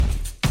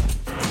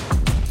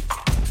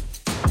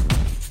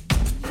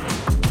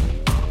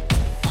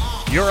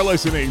You're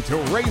listening to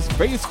Race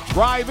Face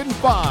Drive-In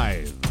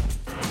 5.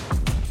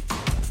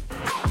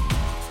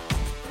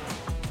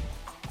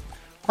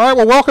 All right,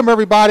 well, welcome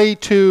everybody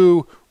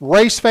to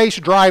Race Face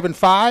Drive-In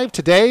 5.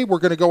 Today we're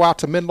going to go out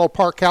to Menlo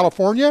Park,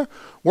 California,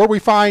 where we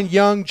find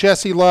young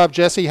Jesse Love.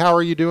 Jesse, how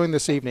are you doing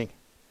this evening?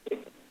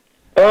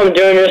 Oh, I'm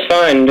doing just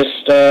fine.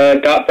 Just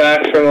got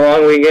back from a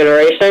long weekend of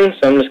racing,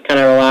 so I'm just kind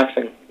of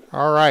relaxing.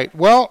 All right.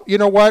 Well, you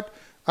know what?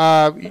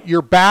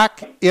 You're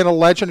back in a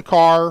legend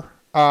car,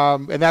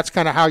 and that's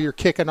kind of how you're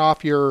kicking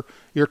off your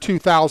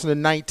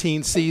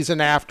 2019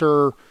 season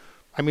after,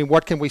 I mean,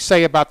 what can we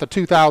say about the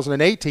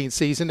 2018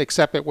 season,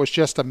 except it was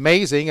just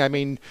amazing. I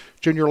mean,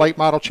 Junior Late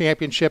Model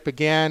Championship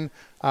again,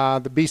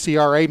 the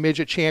BCRA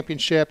Midget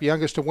Championship,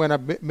 youngest to win a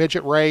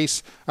midget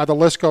race. The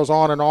list goes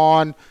on and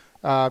on.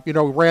 Ran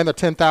the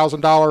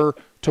 $10,000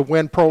 to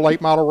win Pro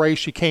Late Model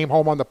race. You came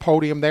home on the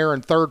podium there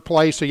in third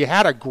place. So you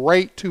had a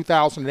great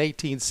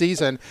 2018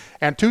 season,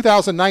 and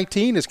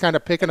 2019 is kind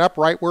of picking up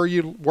right where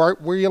you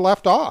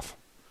left off.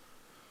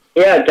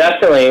 Yeah,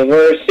 definitely.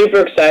 We're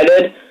super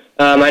excited.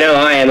 I know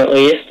I am, at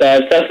least.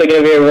 It's definitely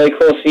going to be a really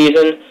cool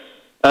season.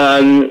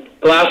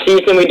 Last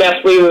season, we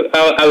definitely,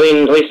 at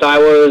least I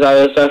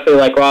was definitely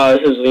like, wow,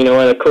 this is, one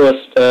of the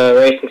coolest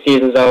racing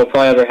seasons I will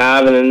probably ever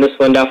have, and then this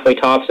one definitely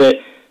tops it.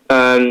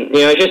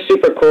 It's just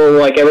super cool.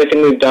 Like,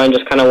 everything we've done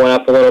just kind of went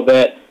up a little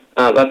bit,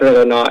 up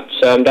another notch.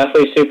 So I'm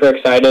definitely super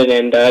excited,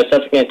 and it's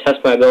definitely going to test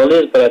my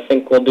abilities, but I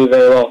think we'll do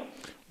very well.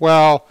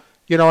 Well,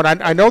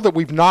 and I know that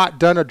we've not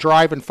done a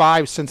Drive-In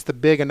 5 since the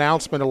big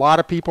announcement. A lot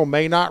of people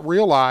may not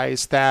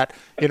realize that,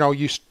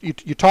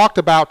 you talked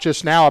about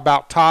just now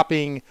about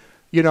topping,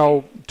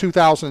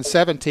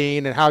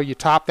 2017 and how you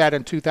topped that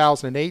in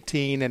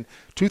 2018 and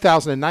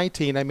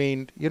 2019. I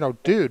mean,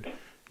 dude,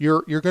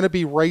 you're going to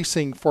be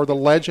racing for the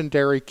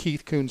legendary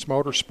Keith Kunz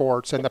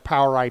Motorsports and the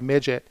POWRi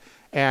Midget,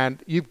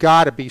 and you've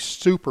got to be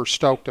super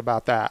stoked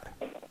about that.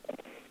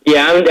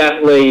 Yeah, I'm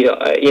definitely,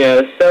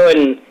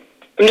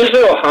 I'm just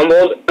so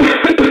humbled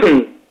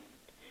to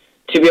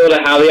be able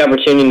to have the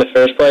opportunity in the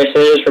first place.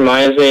 It just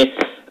reminds me,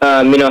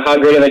 how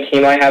great of a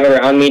team I have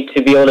around me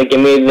to be able to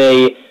give me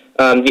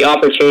the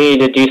opportunity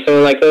to do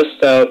something like this.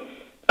 So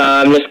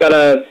I'm just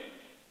gotta,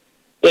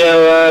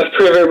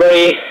 prove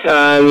everybody,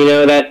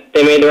 that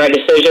they made the right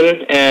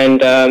decision,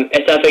 and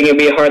it's definitely gonna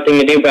be a hard thing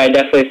to do, but I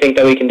definitely think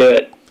that we can do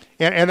it.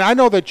 And I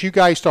know that you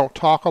guys don't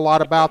talk a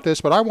lot about this,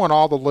 but I want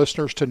all the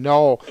listeners to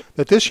know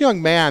that this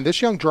young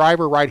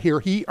driver right here,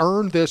 he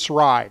earned this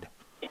ride.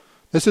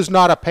 This is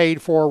not a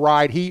paid-for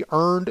ride. He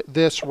earned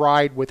this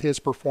ride with his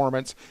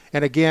performance.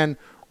 And again,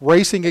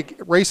 racing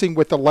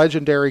with the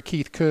legendary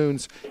Keith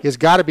Kunz has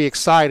got to be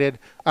excited.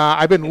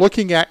 I've been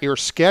looking at your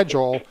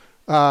schedule.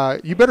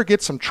 You better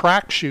get some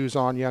track shoes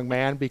on, young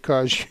man,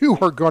 because you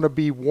are going to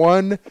be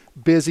one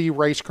busy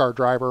race car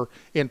driver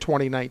in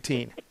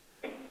 2019.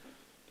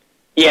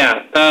 Yeah,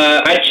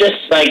 I just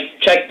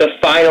checked the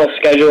final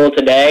schedule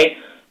today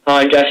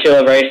on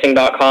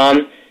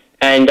JesseLoveRacing.com,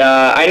 and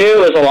I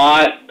knew it was a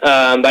lot,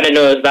 but I didn't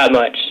know it was that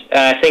much.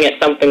 I think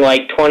it's something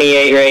like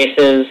 28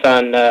 races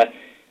on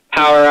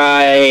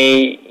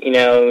POWRi,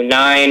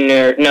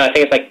 I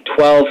think it's like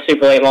 12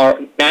 super late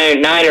model,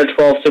 9 or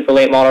 12 super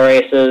late model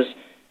races,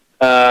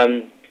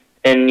 and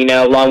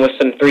along with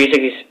some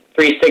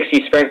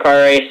 360 sprint car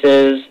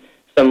races,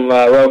 some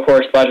road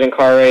course legend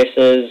car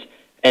races,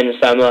 and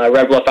some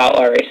Red Bluff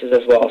Outlaw races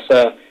as well.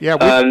 So yeah,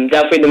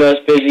 definitely the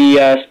most busy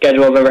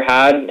schedule I've ever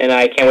had, and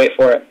I can't wait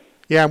for it.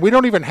 Yeah, and we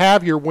don't even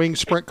have your wing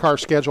sprint car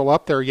schedule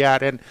up there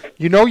yet. And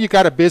you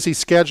got a busy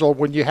schedule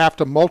when you have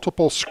to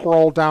multiple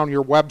scroll down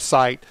your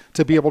website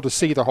to be able to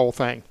see the whole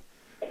thing.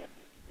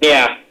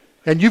 Yeah.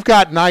 And you've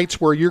got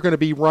nights where you're going to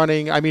be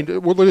running. I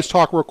mean, we'll just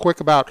talk real quick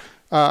about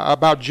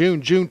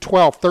June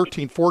 12th,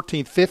 13th,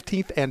 14th,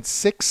 15th, and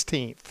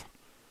 16th.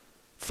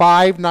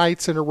 5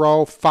 nights in a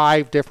row,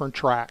 5 different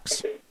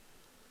tracks.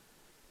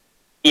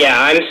 Yeah,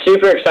 I'm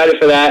super excited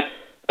for that.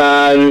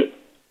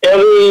 It'll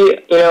be,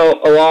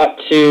 a lot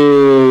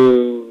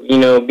to,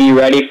 be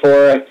ready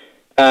for.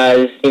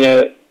 As,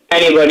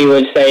 anybody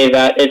would say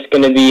that it's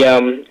going to be a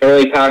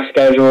really packed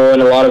schedule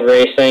and a lot of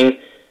racing.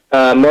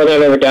 More than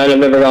I've ever done. I've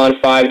never gone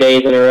 5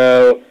 days in a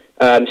row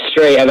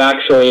straight of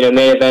actual,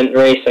 main event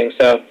racing.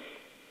 So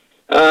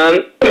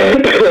I'm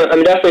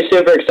definitely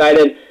super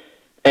excited.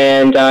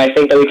 And I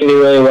think that we can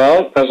do really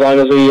well as long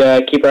as we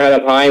keep our head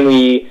up high and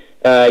we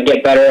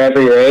get better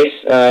every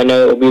race. I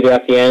know that we'll be there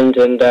at the end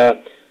and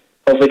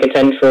hopefully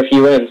contend for a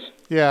few wins.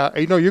 Yeah,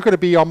 you're going to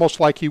be almost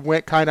like you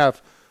went kind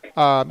of,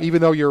 even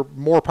though you're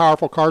more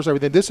powerful cars and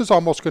everything, this is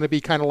almost going to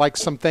be kind of like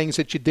some things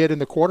that you did in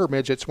the quarter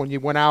midgets when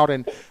you went out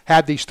and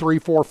had these 3,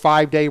 4,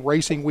 5-day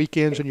racing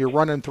weekends and you're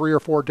running 3 or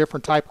 4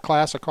 different type of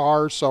class of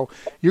cars. So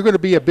you're going to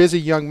be a busy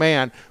young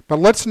man. But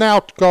let's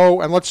now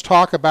go and let's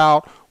talk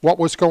about what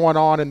was going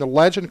on in the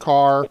legend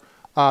car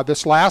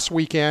this last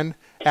weekend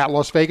at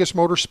Las Vegas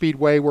Motor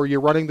Speedway, where you're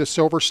running the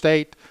Silver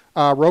State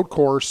road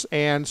course.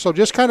 And so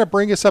just kind of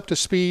bring us up to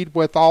speed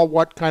with all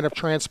what kind of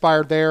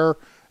transpired there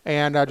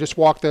and just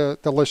walk the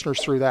listeners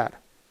through that.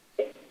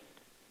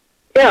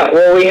 Yeah, Yeah,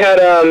 well, we had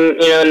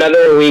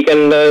another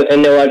weekend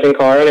in the Legend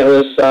car, and it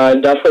was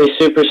definitely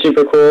super,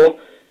 super cool.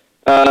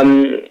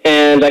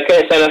 And I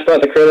couldn't say enough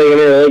about the crew. They gave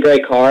me a really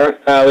great car.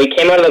 We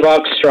came out of the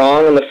box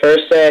strong on the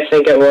first day. I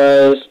think it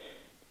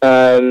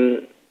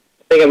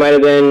might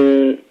have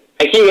been,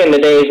 I keep getting the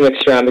days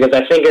mixed around because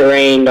I think it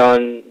rained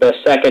on the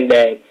second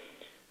day.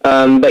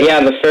 But yeah,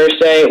 the first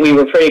day we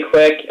were pretty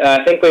quick.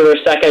 I think we were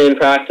second in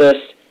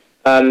practice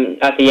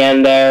at the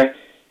end there,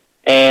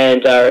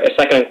 and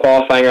second in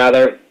qualifying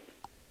rather.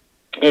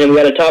 And we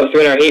had a top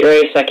 3 in our heat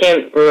race. I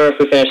can't remember if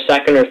we finished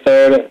second or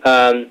third,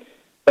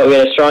 but we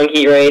had a strong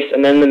heat race.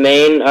 And then the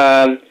main,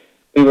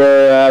 we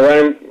were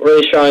running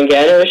really strong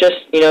again. It was just,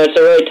 it's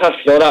a really tough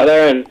field out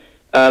there, and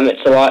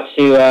it's a lot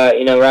to,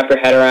 wrap your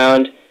head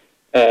around.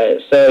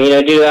 So,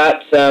 due to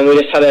that,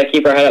 we just had to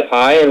keep our head up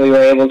high, and we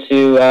were able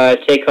to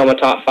take home a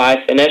top 5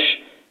 finish.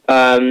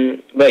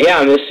 But yeah,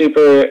 I'm just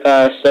super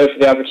stoked for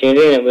the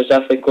opportunity, and it was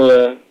definitely cool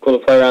to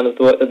play around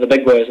with the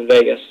big boys in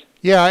Vegas.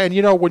 Yeah, and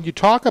when you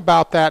talk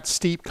about that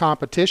steep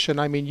competition,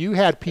 I mean, you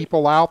had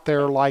people out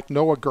there like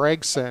Noah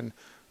Gragson,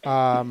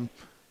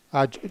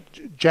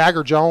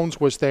 Jagger Jones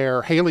was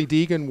there, Haley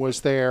Deegan was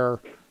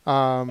there.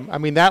 I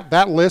mean,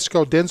 that list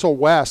goes, Denzel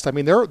West. I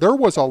mean, there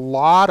was a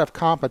lot of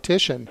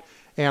competition.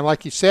 And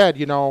like you said,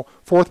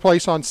 4th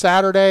place on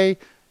Saturday,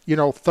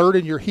 3rd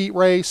in your heat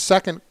race,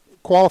 2nd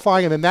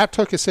qualifying, and then that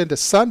took us into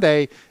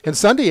Sunday. And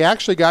Sunday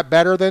actually got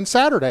better than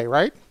Saturday,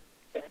 right?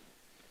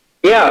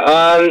 Yeah,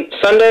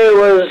 Sunday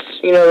was,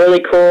 really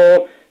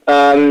cool.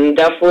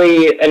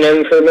 Definitely an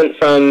improvement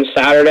from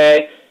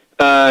Saturday.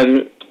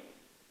 And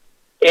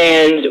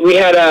we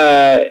had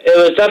it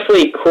was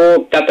definitely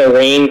cool that the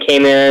rain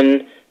came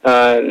in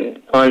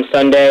on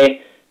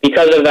Sunday.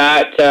 Because of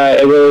that,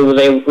 we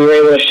were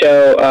able to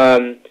show,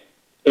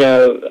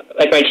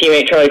 like my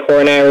teammate Charlie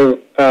Core and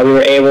I, we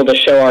were able to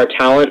show our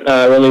talent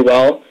really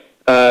well,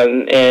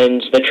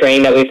 and the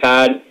training that we've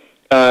had.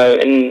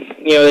 And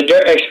the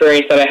dirt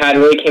experience that I had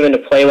really came into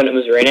play when it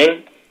was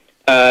raining.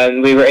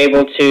 We were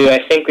able to, I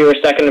think we were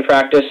second in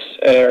practice,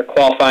 or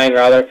qualifying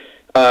rather,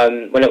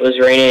 when it was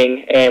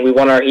raining, and we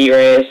won our heat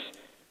race,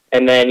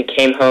 and then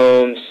came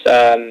home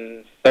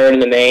 3rd in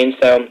the main.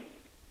 So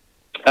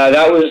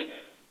that was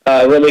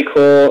really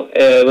cool.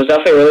 It was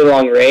definitely a really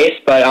long race,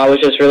 but I was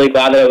just really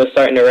glad that it was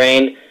starting to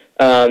rain,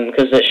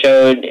 because it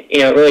showed,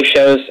 it really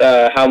shows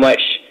how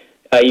much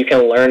you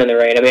can learn in the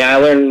rain. I mean, I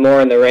learned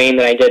more in the rain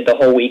than I did the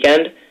whole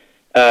weekend,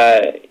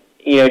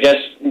 just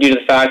due to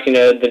the fact,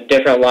 the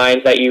different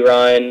lines that you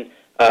run,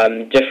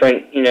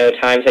 different,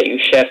 times that you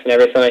shift and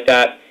everything like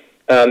that.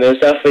 It was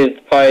definitely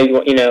probably,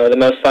 the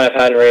most fun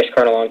I've had in a race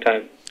car in a long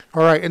time.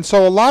 All right, and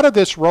so a lot of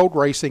this road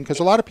racing, because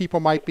a lot of people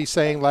might be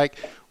saying, like,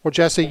 well,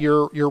 Jesse,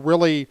 you're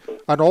really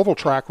an oval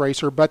track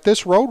racer, but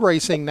this road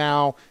racing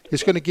now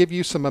is going to give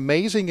you some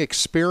amazing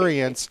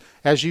experience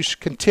as you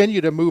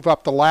continue to move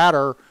up the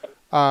ladder.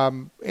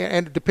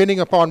 And depending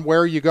upon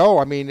where you go,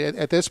 I mean,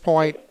 at this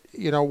point,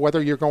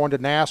 whether you're going to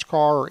NASCAR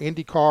or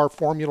IndyCar,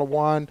 Formula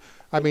One,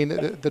 I mean,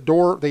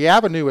 the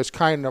avenue is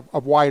kind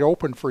of wide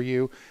open for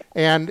you.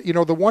 And,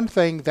 the one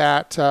thing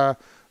that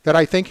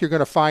I think you're going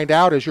to find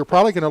out is you're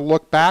probably going to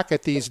look back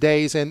at these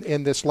days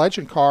in this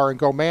Legend car and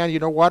go, man, you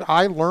know what?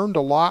 I learned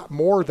a lot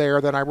more there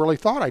than I really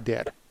thought I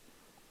did.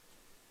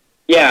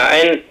 Yeah,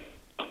 and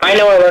I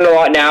know I learned a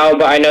lot now,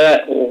 but I know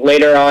that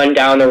later on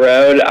down the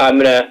road, I'm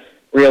going to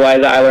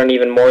realize that I learned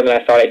even more than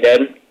I thought I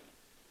did.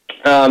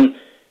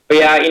 But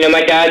yeah,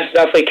 my dad's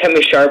definitely kept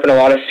me sharp in a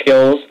lot of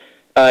skills.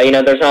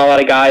 There's not a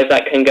lot of guys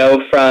that can go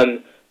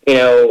from,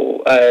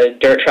 a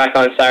dirt track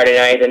on Saturday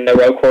night and the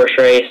road course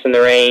race in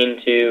the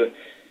rain to,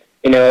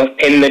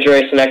 pavement midge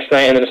race the next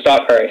night and then a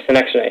stock car race the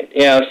next night.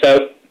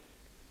 So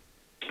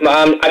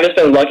I've just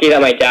been lucky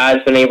that my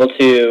dad's been able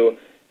to,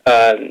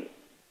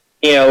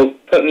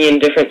 put me in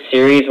different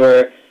series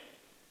where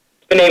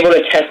been able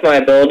to test my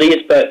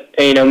abilities, but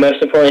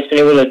most importantly, it's been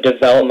able to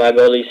develop my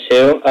abilities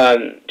too,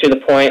 to the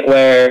point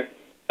where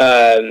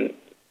a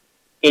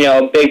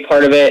big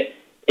part of it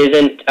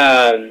isn't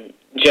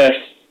just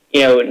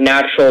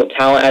natural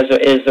talent, as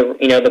it is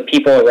the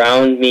people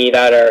around me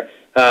that are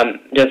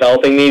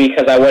developing me,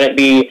 because I wouldn't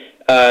be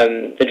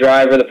the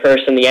driver, the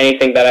person, the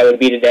anything that I would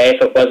be today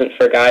if it wasn't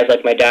for guys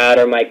like my dad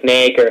or Mike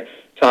Nake or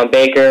Tom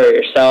Baker or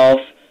yourself,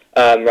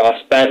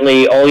 Ross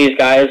Bentley, all these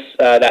guys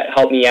that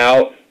helped me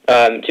out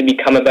to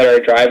become a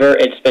better driver.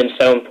 It's been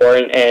so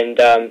important, and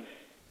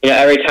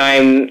every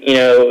time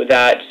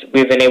that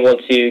we've been able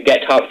to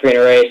get top 3 in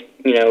a race,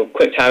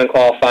 quick time in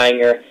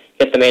qualifying or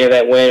get the main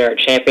event win or a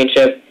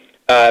championship,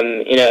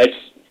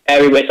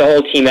 it's a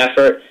whole team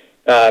effort.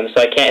 So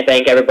I can't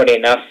thank everybody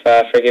enough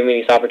for giving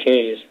me these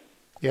opportunities.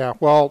 Yeah,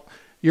 well,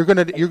 you're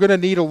gonna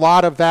need a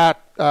lot of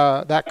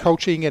that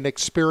coaching and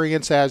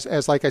experience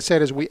as like I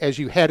said, as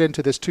you head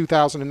into this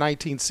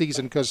 2019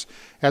 season, because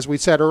as we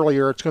said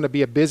earlier, it's going to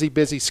be a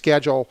busy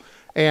schedule.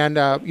 And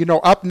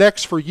up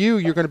next for you,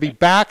 you're going to be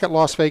back at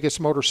Las Vegas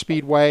Motor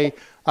Speedway,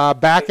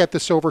 back at the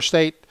Silver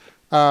State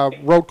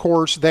road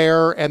course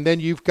there, and then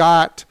you've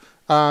got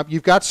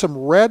you've got some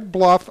Red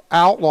Bluff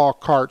Outlaw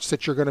carts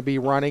that you're going to be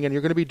running, and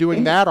you're going to be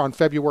doing that on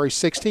February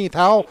 16th.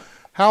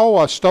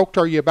 How stoked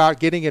are you about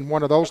getting in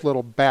one of those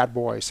little bad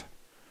boys?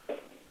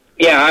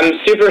 Yeah, I'm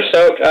super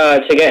stoked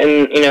to get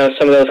in,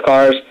 some of those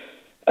cars.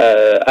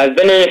 I've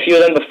been in a few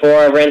of them before.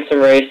 I've ran some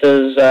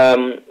races.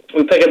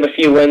 We picked up a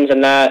few wins in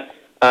that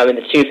in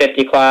the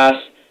 250 class.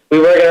 We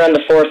were going to run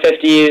the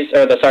 450s,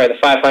 or the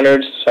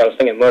 500s. So I was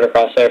thinking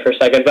motocross there for a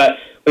second, but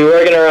we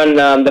were going to run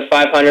the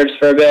 500s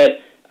for a bit.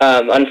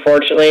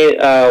 Unfortunately,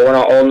 we're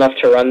not old enough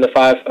to run the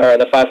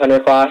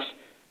 500 class,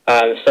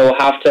 so we'll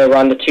have to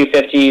run the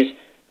 250s.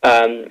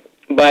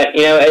 But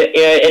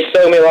it's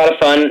still gonna be a lot of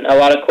fun, a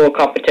lot of cool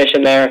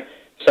competition there.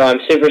 So I'm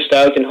super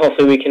stoked, and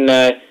hopefully we can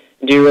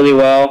do really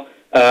well.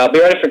 I'll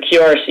be running for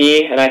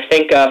QRC, and I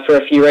think for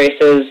a few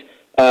races,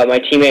 my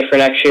teammate for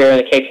next year in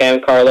the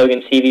KTM car,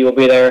 Logan Seavey, will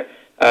be there.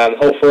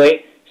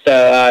 Hopefully, so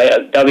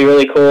that'll be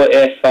really cool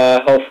if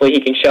hopefully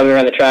he can show me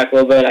around the track a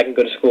little bit, and I can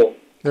go to school.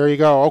 There you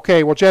go.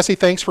 Okay, well, Jesse,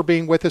 thanks for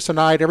being with us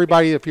tonight.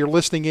 Everybody, if you're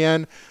listening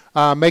in,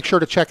 make sure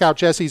to check out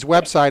Jesse's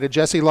website at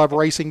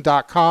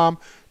jesseloveracing.com.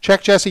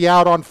 Check Jesse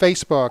out on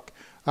Facebook,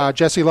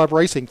 Jesse Love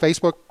Racing,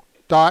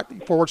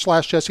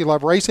 Facebook.com/Jesse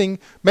Love Racing.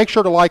 Make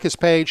sure to like his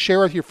page, share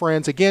with your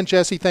friends. Again,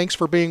 Jesse, thanks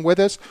for being with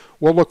us.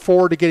 We'll look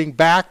forward to getting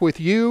back with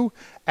you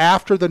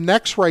after the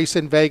next race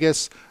in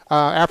Vegas,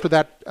 after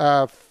that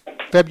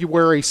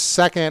February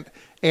 2nd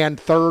and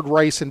 3rd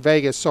race in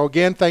Vegas. So,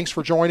 again, thanks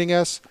for joining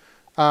us.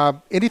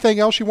 Anything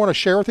else you want to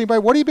share with anybody?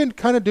 What have you been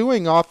kind of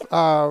doing off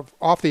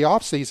the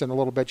off season a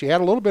little bit? You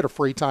had a little bit of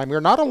free time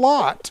here, not a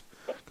lot,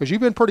 because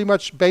you've been pretty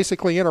much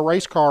basically in a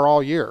race car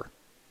all year.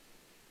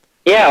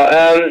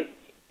 Yeah,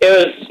 it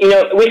was.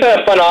 We've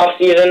had a fun off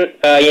season.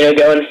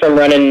 Going from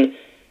running,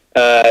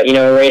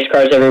 race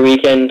cars every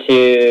weekend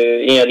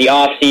to the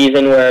off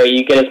season where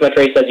you get as much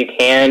race as you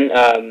can.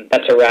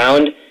 That's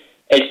around.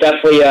 It's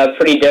definitely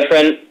pretty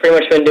different. Pretty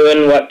much been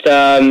doing what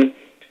Noah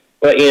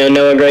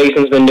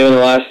Gregson's been doing the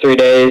last 3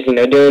 days,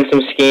 doing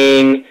some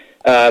skiing,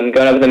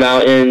 going up in the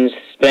mountains,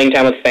 spending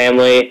time with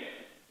family,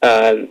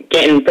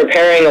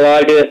 preparing a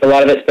lot of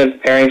it's been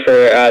preparing for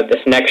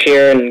this next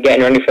year and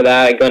getting ready for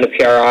that, going to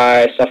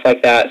PRI, stuff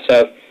like that.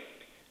 So,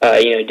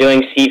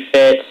 doing seat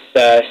fits,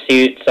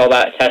 suits, all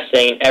that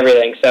testing,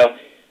 everything. So,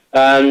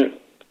 as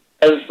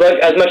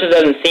much as it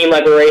doesn't seem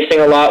like we're racing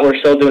a lot, we're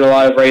still doing a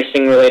lot of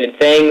racing-related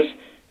things.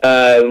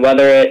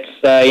 Whether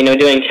it's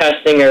doing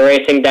testing or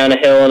racing down a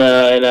hill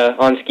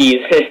on skis,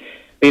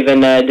 we've been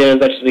doing as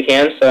much as we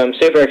can. So I'm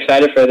super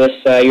excited for this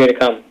year to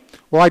come.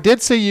 Well, I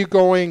did see you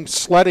going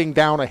sledding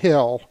down a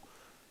hill.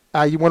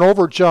 You went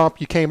over a jump,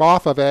 you came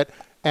off of it,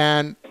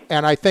 and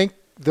I think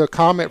the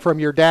comment from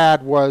your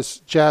dad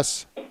was,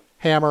 "Jess,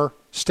 hammer,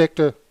 stick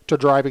to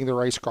driving the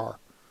race car."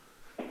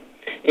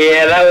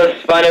 Yeah, that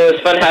was fun. It was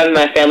fun having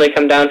my family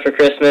come down for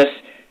Christmas.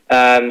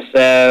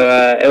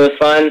 So it was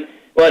fun.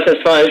 Well, it's as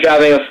fun as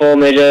driving a full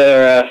midget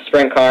or a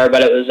sprint car,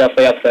 but it was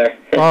definitely up there.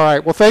 All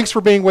right. Well, thanks for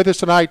being with us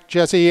tonight,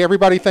 Jesse.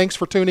 Everybody, thanks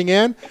for tuning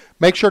in.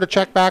 Make sure to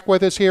check back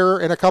with us here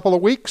in a couple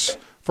of weeks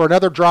for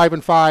another Drive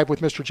in 5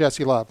 with Mr.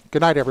 Jesse Love. Good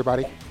night,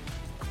 everybody.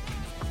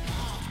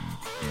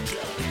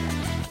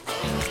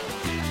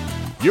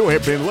 You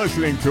have been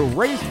listening to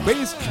Race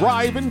Based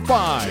Drive in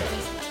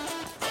 5.